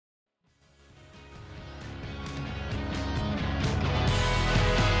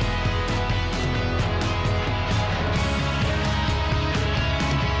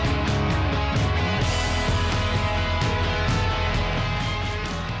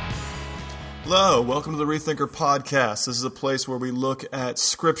Hello, welcome to the Rethinker Podcast. This is a place where we look at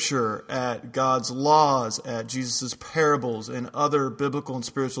Scripture, at God's laws, at Jesus' parables, and other biblical and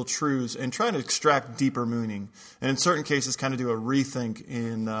spiritual truths, and try to extract deeper meaning. And in certain cases, kind of do a rethink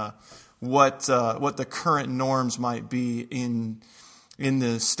in what the current norms might be in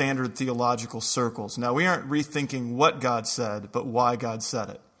the standard theological circles. Now, we aren't rethinking what God said, but why God said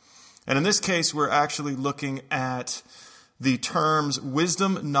it. And in this case, we're actually looking at the terms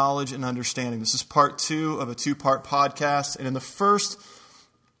wisdom, knowledge, and understanding. This is part 2 of a 2-part podcast. And in the first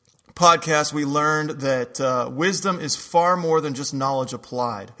podcast, we learned that wisdom is far more than just knowledge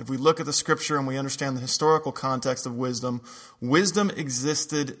applied. If we look at the Scripture and we understand the historical context of wisdom, wisdom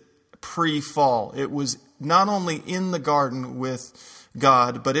existed pre-fall. It was not only in the garden with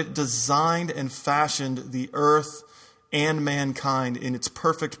God, but it designed and fashioned the earth and mankind in its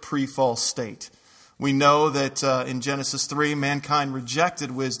perfect pre-fall state. We know that in Genesis 3, mankind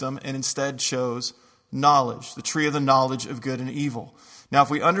rejected wisdom and instead chose knowledge, the tree of the knowledge of good and evil. Now, if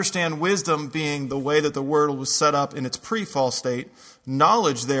we understand wisdom being the way that the world was set up in its pre-fall state,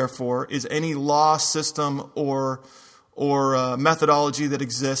 knowledge, therefore, is any law, system, or methodology that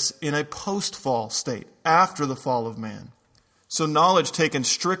exists in a post-fall state, after the fall of man. So knowledge taken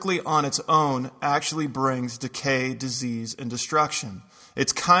strictly on its own actually brings decay, disease, and destruction.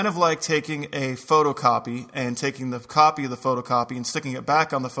 It's kind of like taking a photocopy and taking the copy of the photocopy and sticking it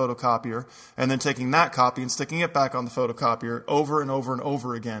back on the photocopier, and then taking that copy and sticking it back on the photocopier over and over and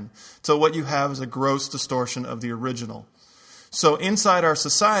over again. So what you have is a gross distortion of the original. So inside our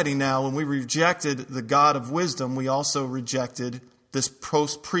society now, when we rejected the God of wisdom, we also rejected this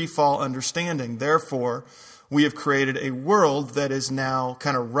pre-fall understanding. Therefore, we have created a world that is now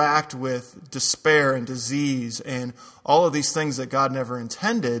kind of racked with despair and disease and all of these things that God never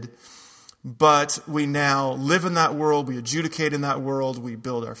intended. But we now live in that world, we adjudicate in that world, we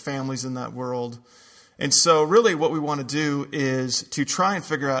build our families in that world. And so really what we want to do is to try and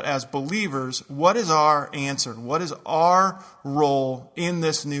figure out as believers, what is our answer? What is our role in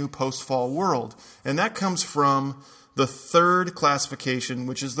this new post-fall world? And that comes from the third classification,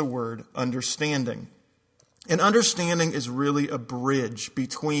 which is the word understanding. And understanding is really a bridge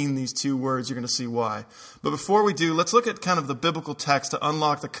between these two words. You're going to see why. But before we do, let's look at kind of the biblical text to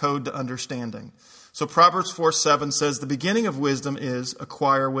unlock the code to understanding. So Proverbs 4:7 says, "The beginning of wisdom is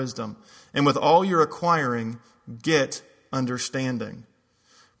acquire wisdom, and with all your acquiring, get understanding."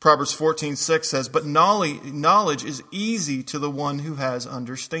 Proverbs 14:6 says, "But knowledge is easy to the one who has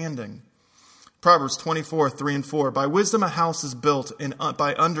understanding." Proverbs 24:3 and 4, "By wisdom a house is built, and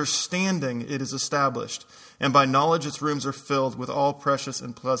by understanding it is established. And by knowledge its rooms are filled with all precious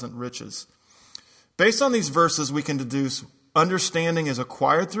and pleasant riches." Based on these verses, we can deduce understanding is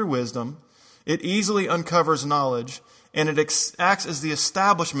acquired through wisdom, it easily uncovers knowledge, and it acts as the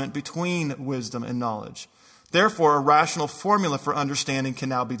establishment between wisdom and knowledge. Therefore, a rational formula for understanding can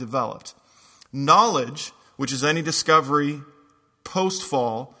now be developed. Knowledge, which is any discovery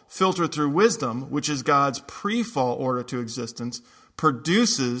post-fall, filtered through wisdom, which is God's pre-fall order to existence,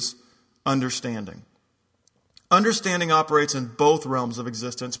 produces understanding. Understanding operates in both realms of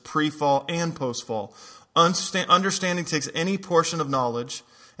existence, pre-fall and post-fall. Understanding takes any portion of knowledge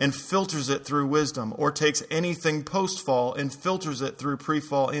and filters it through wisdom, or takes anything post-fall and filters it through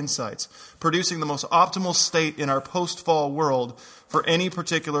pre-fall insights, producing the most optimal state in our post-fall world for any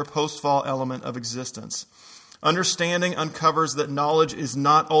particular post-fall element of existence. Understanding uncovers that knowledge is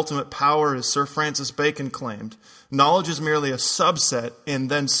not ultimate power, as Sir Francis Bacon claimed. Knowledge is merely a subset and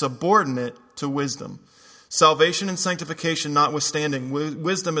then subordinate to wisdom. Salvation and sanctification notwithstanding,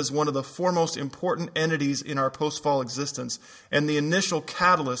 wisdom is one of the foremost important entities in our post-fall existence and the initial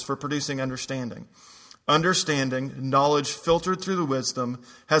catalyst for producing understanding. Understanding, knowledge filtered through the wisdom,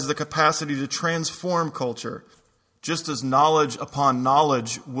 has the capacity to transform culture. Just as knowledge upon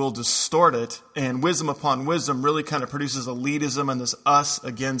knowledge will distort it, and wisdom upon wisdom really kind of produces elitism and this us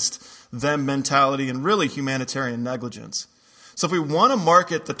against them mentality and really humanitarian negligence. So if we want to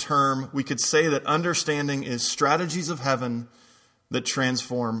market the term, we could say that understanding is strategies of heaven that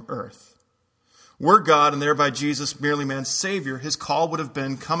transform earth. Were God and thereby Jesus merely man's Savior, his call would have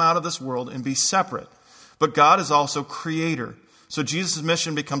been come out of this world and be separate. But God is also creator. So Jesus'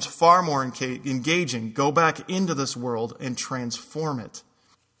 mission becomes far more engaging. Go back into this world and transform it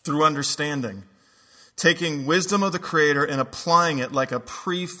through understanding. Taking wisdom of the Creator and applying it like a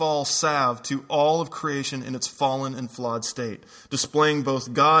pre-fall salve to all of creation in its fallen and flawed state, displaying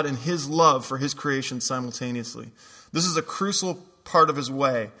both God and His love for His creation simultaneously. This is a crucial part of His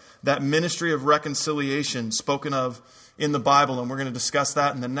way, that ministry of reconciliation spoken of in the Bible, and we're going to discuss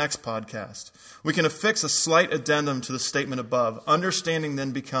that in the next podcast. We can affix a slight addendum to the statement above. Understanding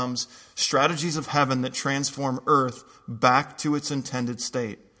then becomes strategies of heaven that transform earth back to its intended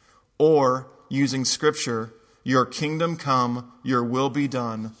state. Or, using Scripture, your kingdom come, your will be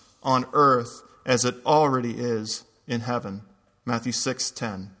done, on earth as it already is in heaven. Matthew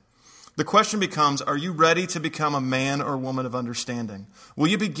 6:10. The question becomes, are you ready to become a man or woman of understanding? Will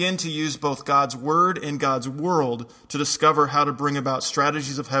you begin to use both God's word and God's world to discover how to bring about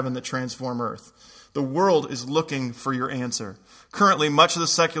strategies of heaven that transform earth? The world is looking for your answer. Currently, much of the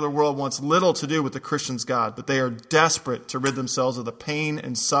secular world wants little to do with the Christian's God, but they are desperate to rid themselves of the pain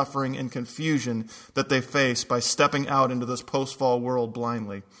and suffering and confusion that they face by stepping out into this post-fall world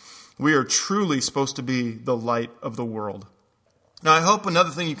blindly. We are truly supposed to be the light of the world. Now, I hope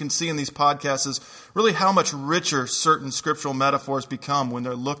another thing you can see in these podcasts is really how much richer certain scriptural metaphors become when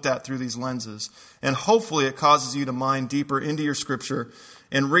they're looked at through these lenses. And hopefully it causes you to mine deeper into your scripture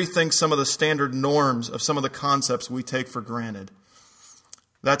and rethink some of the standard norms of some of the concepts we take for granted.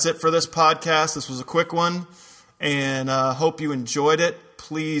 That's it for this podcast. This was a quick one, and hope you enjoyed it.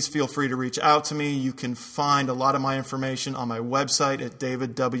 Please feel free to reach out to me. You can find a lot of my information on my website at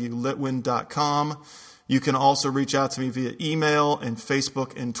davidwlitwin.com. You can also reach out to me via email and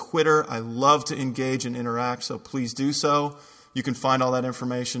Facebook and Twitter. I love to engage and interact, so please do so. You can find all that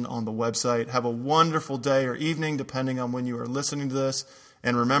information on the website. Have a wonderful day or evening, depending on when you are listening to this.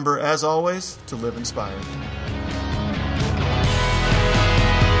 And remember, as always, to live inspired.